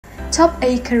Top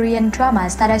 8 Korean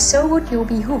dramas that are so good you'll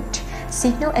be hooked.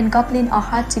 Signal and Goblin are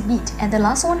hard to beat, and the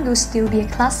last one will still be a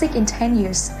classic in 10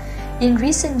 years. In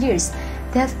recent years,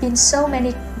 there have been so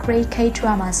many great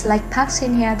K-dramas like Park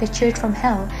Shin-hye, The Church from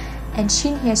Hell, and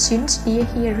Shin Hye-sun's Dear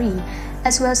Hyeri,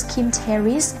 as well as Kim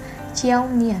Tae-ri's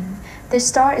Jeongnyeon, The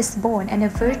Star is Born, and A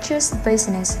Virtuous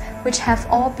Business, which have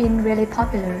all been really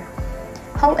popular.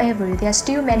 However, there are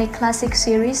still many classic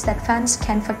series that fans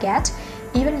can't forget,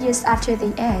 even years after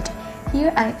they aired.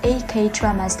 Here are 8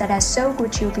 K-dramas that are so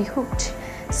good you'll be hooked.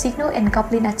 Signal and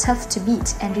Goblin are tough to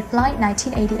beat, and Reply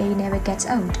 1988 never gets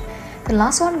old. The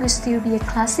last one will still be a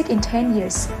classic in 10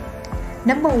 years.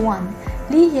 Number 1.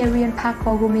 Lee Hyeri and Park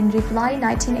Bo-gum, Reply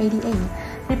 1988.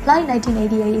 Reply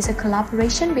 1988 is a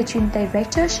collaboration between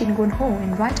director Shin Won-ho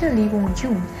and writer Lee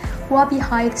Won-jun, who are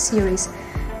behind the series.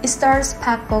 It stars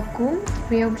Park Bo-gum,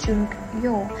 Ryo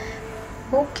Jun-yo,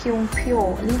 Go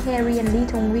Kyung-pyo, Lee Hyeri, and Lee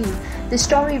Dong-ri. The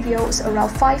story revolves around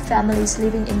 5 families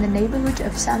living in the neighborhood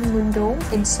of Sanmun-dong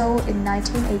in Seoul in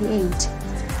 1988.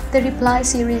 The Reply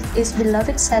series is a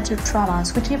beloved set of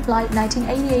dramas, with Reply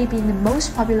 1988 being the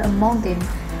most popular among them.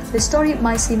 The story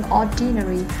might seem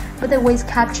ordinary, but the way it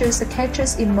captures the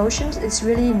characters' emotions is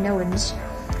really nuanced.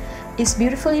 It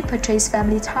beautifully portrays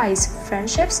family ties,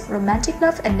 friendships, romantic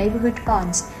love, and neighborhood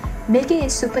bonds, making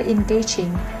it super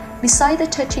engaging. Besides the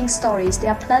touching stories,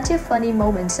 there are plenty of funny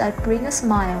moments that bring a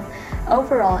smile.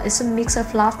 Overall, it's a mix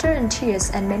of laughter and tears,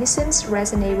 and many scenes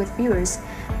resonate with viewers.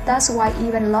 That's why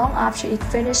even long after it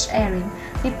finished airing,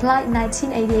 Reply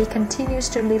 1988 continues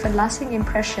to leave a lasting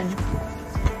impression.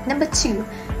 Number 2.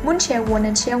 Moon Chae-won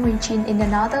and Ye-jin in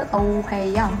Another Oh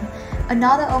Hae-young.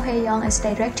 Another Oh Hae-young is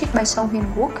directed by Song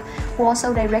Hyun-wook, who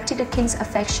also directed The King's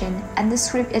Affection, and the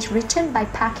script is written by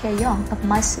Park Hae-young of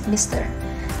My Mister.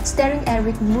 Starring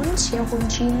Eric Moon,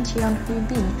 Hyun-jin,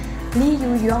 Jeon-bin, Lee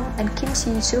Yoo-young, and Kim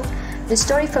Tae-ri. The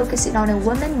story focuses on a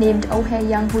woman named Oh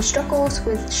Hae-young who struggles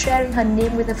with sharing her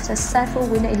name with a successful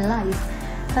winner in life.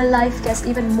 Her life gets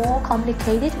even more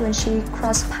complicated when she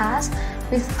crosses paths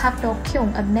with Park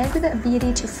Do-kyung, a man with the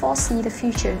ability to foresee the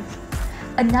future.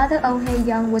 Another Oh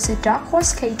Hae-young was a dark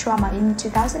horse K-drama in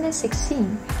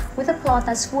 2016, with a plot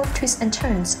that's full of twists and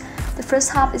turns. The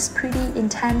first half is pretty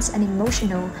intense and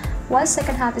emotional, while the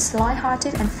second half is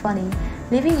light-hearted and funny,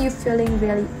 leaving you feeling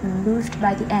really moved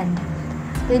by the end.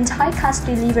 The entire cast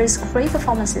delivers great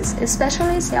performances,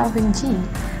 especially Hyun-jin,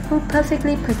 who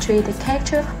perfectly portrayed the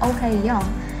character of Oh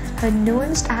Hae-young. Her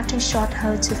nuanced acting shot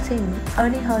her to fame,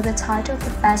 earning her the title of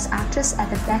the Best Actress at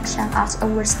the Baekhyun Arts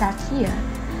Awards that year.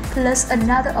 Plus,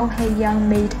 Another Oh Hae-young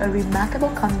made a remarkable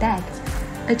comeback,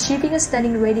 achieving a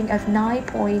stunning rating of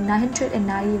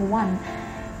 9.991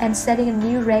 and setting a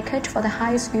new record for the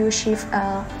highest viewership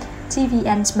of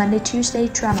TVN's Monday-Tuesday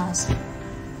dramas.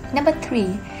 Number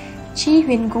 3. Ji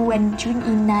Hyun-woo and Jun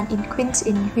In-nan in Queen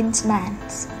In-hyun's Man.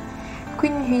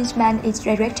 Queen In-hyun's Man is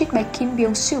directed by Kim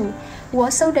Byung-soo, who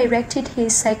also directed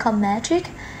his Psycho Magic,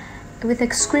 with a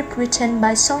script written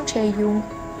by Song Jae-young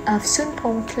of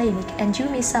Sunpong Clinic and Yoo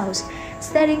Mi-seos,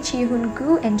 starring Ji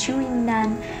Hyun-woo and Jun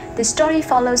In-nan. The story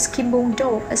follows Kim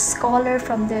Bong-do, a scholar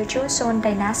from the Joseon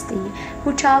dynasty,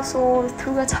 who travels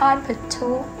through a time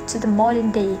portal to the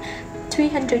modern day,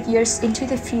 300 years into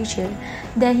the future.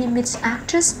 There he meets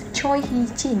actress Choi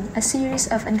Ye-jin. A series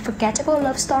of unforgettable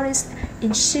love stories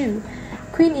ensue.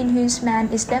 Queen In-hyun's Man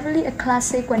is definitely a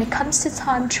classic when it comes to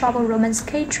time travel romance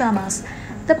K-dramas.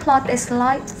 The plot is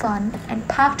light, fun, and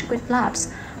packed with laughs,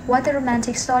 while the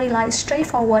romantic storyline is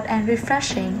straightforward and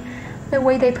refreshing. The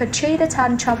way they portray the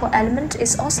time travel element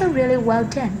is also really well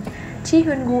done. Ji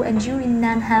Hyun-woo and Jun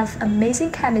In-nan have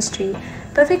amazing chemistry,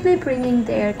 perfectly bringing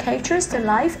their characters to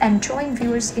life and drawing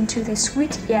viewers into their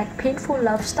sweet yet painful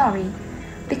love story.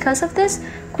 Because of this,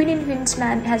 Queen In-hyun's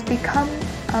Man has become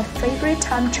a favorite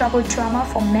time travel drama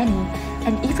for many,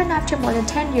 and even after more than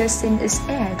 10 years since it's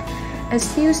aired, it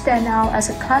still stands out as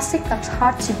a classic that's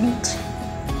hard to beat.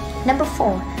 Number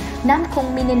 4. Nam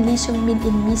Goong-min and Lee Sung-min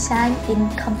in Misaeng in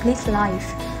Complete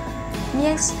Life.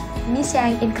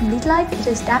 Misaeng in Complete Life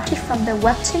is adapted from the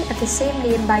webtoon of the same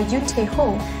name by Yoon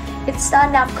Tae-ho. It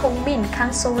stars Nam Goong-min,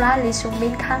 Kang So-ra, Lee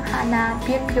Sung-min, Kang Ha-na,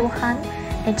 Byung Pyo-han,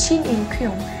 and Shin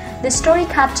In-kyung. The story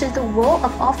captures the world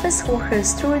of office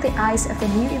workers through the eyes of the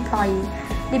new employee,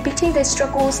 depicting their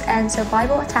struggles and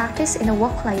survival tactics in the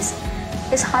workplace.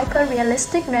 Its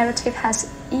hyper-realistic narrative has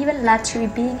even led to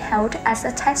it being held as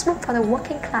a textbook for the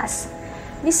working class.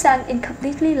 Misaeng in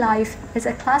Complete Life is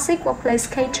a classic workplace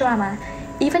K-drama,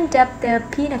 even dubbed the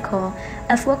pinnacle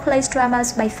of workplace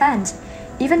dramas by fans.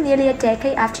 Even nearly a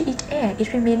decade after it aired,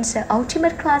 it remains the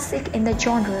ultimate classic in the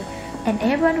genre, and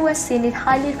everyone who has seen it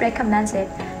highly recommends it.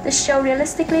 The show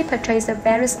realistically portrays the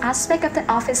various aspects of the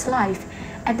office life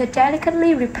and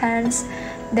delicately represents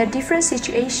the different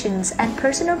situations and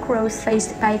personal growth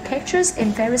faced by characters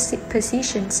in various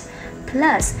positions.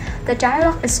 Plus, the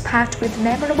dialogue is packed with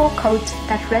memorable quotes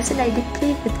that resonate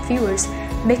deeply with viewers,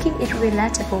 making it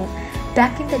relatable.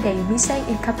 Back in the day, Misaeng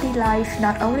in Couple Life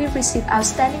not only received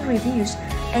outstanding reviews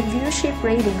and viewership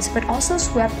ratings, but also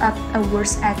swept up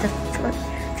awards at the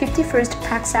 51st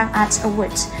Park Sang Arts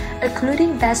Awards,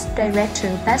 including Best Director,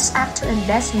 Best Actor, and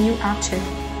Best New Actor.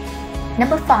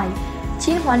 Number 5.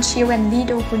 Huanxiu and Lee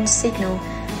Do-hyun Signal.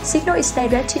 Signal is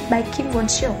directed by Kim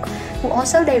Won-seok, who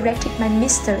also directed My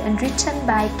Mister and written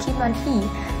by Kim Won-hee,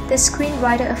 the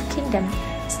screenwriter of Kingdom.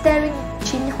 Starring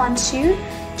Huanxiu,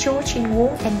 Cho Jin-woo,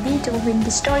 and Lee Do-hyun, the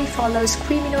story follows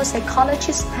criminal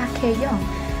psychologist Park Hae-young,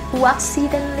 who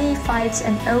accidentally finds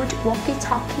an old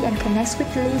walkie-talkie and connects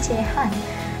with Lee Jae-han,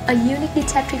 a unique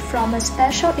detective from a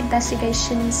special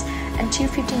investigations until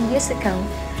 15 years ago.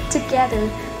 Together,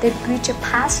 they bridge a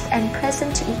past and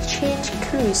present to exchange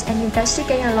clues and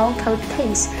investigate a long cold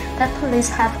case that police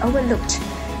have overlooked.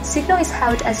 Signal is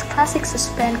hailed as classic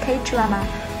suspense K-drama,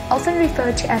 often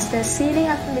referred to as the ceiling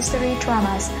of mystery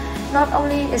dramas. Not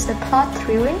only is the plot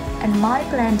thrilling and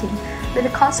mind-blending, but the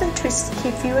constant twists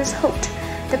keep viewers hooked.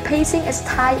 The pacing is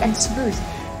tight and smooth,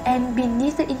 and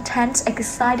beneath the intense,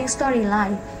 exciting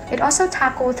storyline, it also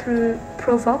tackles through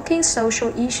provoking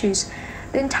social issues.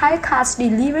 The entire cast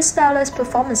delivers stellar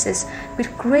performances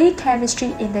with great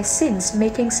chemistry in their scenes,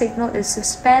 making Signal a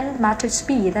suspense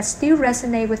masterpiece that still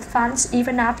resonates with fans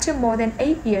even after more than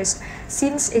 8 years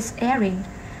since its airing.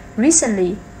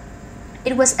 Recently,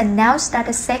 it was announced that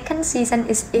a second season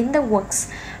is in the works,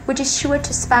 which is sure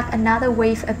to spark another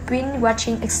wave of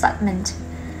binge-watching excitement.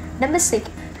 Number 6.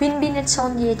 Hyun-bin and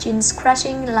Son Ye-jin's Crush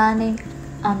Landing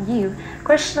on You.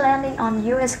 Crush Landing on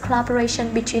You is a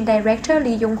collaboration between director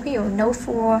Lee Jung-hyo, known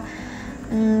for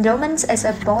Romance as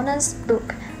a Bonus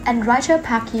Book, and writer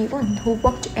Park Ye-won, who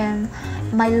worked in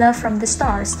My Love from the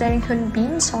Start, starring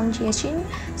Hyun-bin, Son Ye-jin,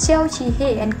 Seo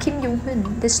Ji-hye, and Kim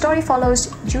Jung-hoon. The story follows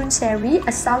Yoon Se-ri,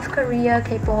 a South Korea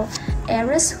K-pop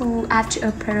heiress who, after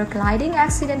a paragliding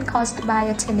accident caused by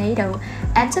a tornado,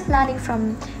 ends up landing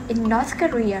in North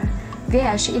Korea.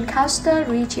 There, she encounters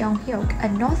Ri Jeong-hyuk, a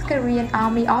North Korean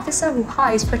army officer who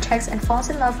hides, protects, and falls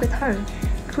in love with her,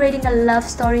 creating a love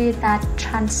story that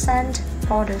transcends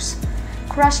borders.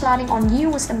 Crush Landing on You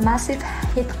was a massive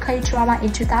hit K-drama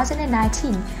in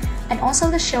 2019, and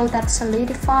also the show that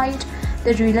solidified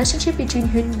the relationship between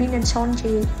Hyun-bin and Son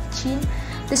Ye-jin.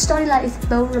 The storyline is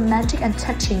both romantic and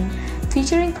touching,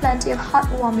 featuring plenty of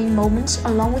heartwarming moments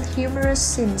along with humorous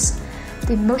scenes.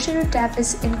 The emotional depth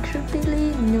is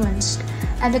incredibly nuanced,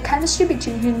 and the chemistry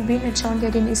between Hyun-bin and Son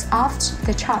Ye-jin is off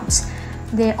the charts.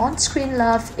 Their on-screen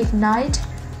love ignited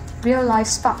real-life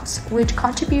sparks, which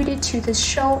contributed to the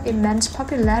show's immense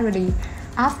popularity.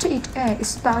 After it aired, it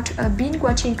sparked a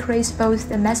binge-watching craze both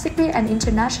domestically and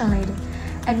internationally,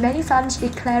 and many fans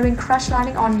declaring Crush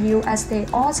Landing on You as their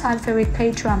all-time favorite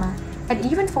K-drama. And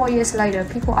even 4 years later,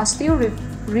 people are still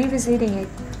revisiting it.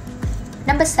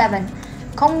 Number 7.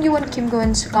 Kong-yoo and Kim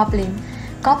Go-eun's Goblin.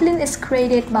 Goblin is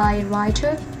created by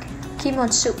writer Kim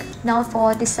Won-seok, known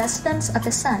for Descendants of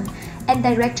the Sun, and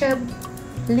director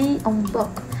Lee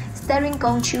Eun-bok, starring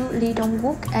Gong-chu, Lee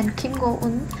Dong-wook, and Kim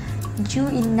Go-eun, Yoo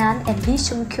In-nan, and Lee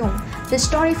Sung-kyung. The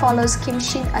story follows Kim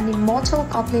Shin, an immortal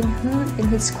goblin who, in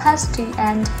his quest to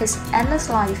end his endless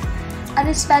life,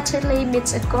 unexpectedly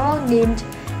meets a girl named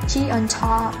Ji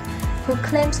Eun-ta, who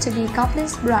claims to be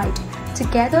Goblin's bride.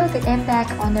 Together, they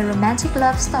embark on a romantic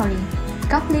love story.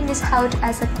 Goblin is hailed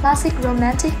as a classic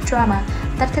romantic drama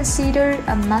that considered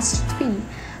a must-see.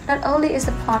 Not only is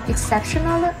the plot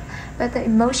exceptional, but the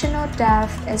emotional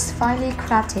depth is finely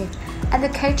crafted, and the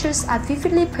characters are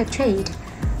vividly portrayed.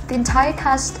 The entire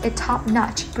cast is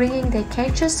top-notch, bringing their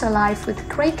characters to life with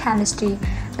great chemistry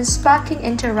and sparking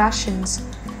interactions.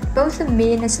 Both the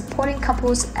main and supporting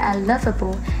couples are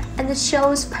lovable, and the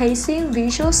show's pacing,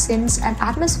 visual scenes, and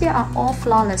atmosphere are all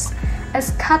flawless,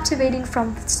 as captivating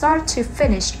from start to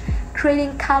finish,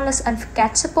 creating countless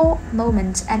unforgettable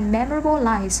moments and memorable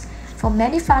lines. For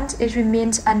many fans, it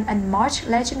remains an unmatched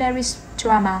legendary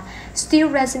drama, still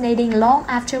resonating long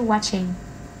after watching.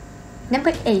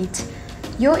 Number 8.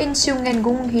 Yo In-sung and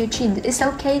Goong-min It's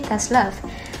Okay That's Love.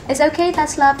 It's Okay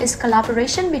That's Love is a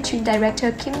collaboration between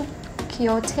director Kim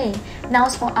Tae-ri, known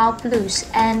for Out Blues,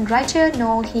 and writer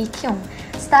No Hee-kyung,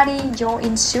 starring Yo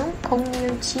In-sung, Kong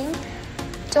Yoo-jin,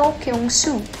 Do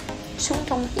Kyung-soo, Chung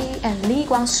Dong-yi, and Lee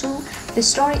Kwang-soo. The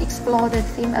story explores the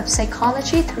theme of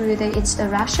psychology through the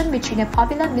interaction between a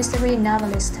popular mystery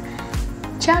novelist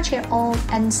Chae-won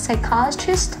and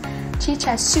psychiatrist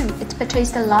Ji-Chae-soo, it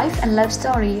portrays the life and love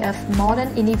story of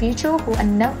modern individuals who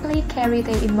unknowingly carry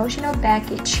their emotional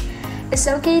baggage. It's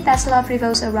okay that love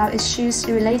revolves around issues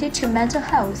related to mental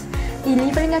health,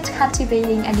 delivering a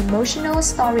captivating and emotional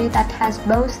story that has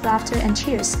both laughter and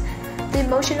tears. The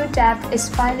emotional depth is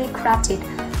finely crafted,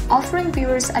 offering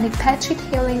viewers an epic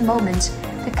healing moment.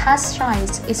 The cast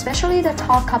shines, especially the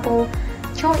tall couple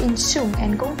Cho In-sung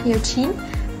and Goong-min,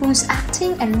 whose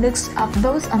acting and looks are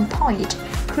both on point,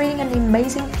 creating an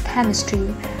amazing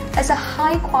chemistry. As a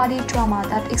high-quality drama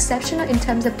that's exceptional in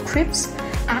terms of scripts,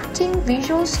 acting,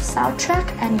 visuals,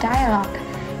 soundtrack, and dialogue.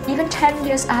 Even 10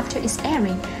 years after its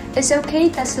airing, It's Okay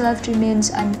That Love remains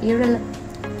an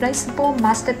irreplaceable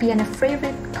masterpiece and a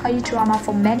favorite K-drama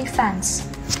for many fans.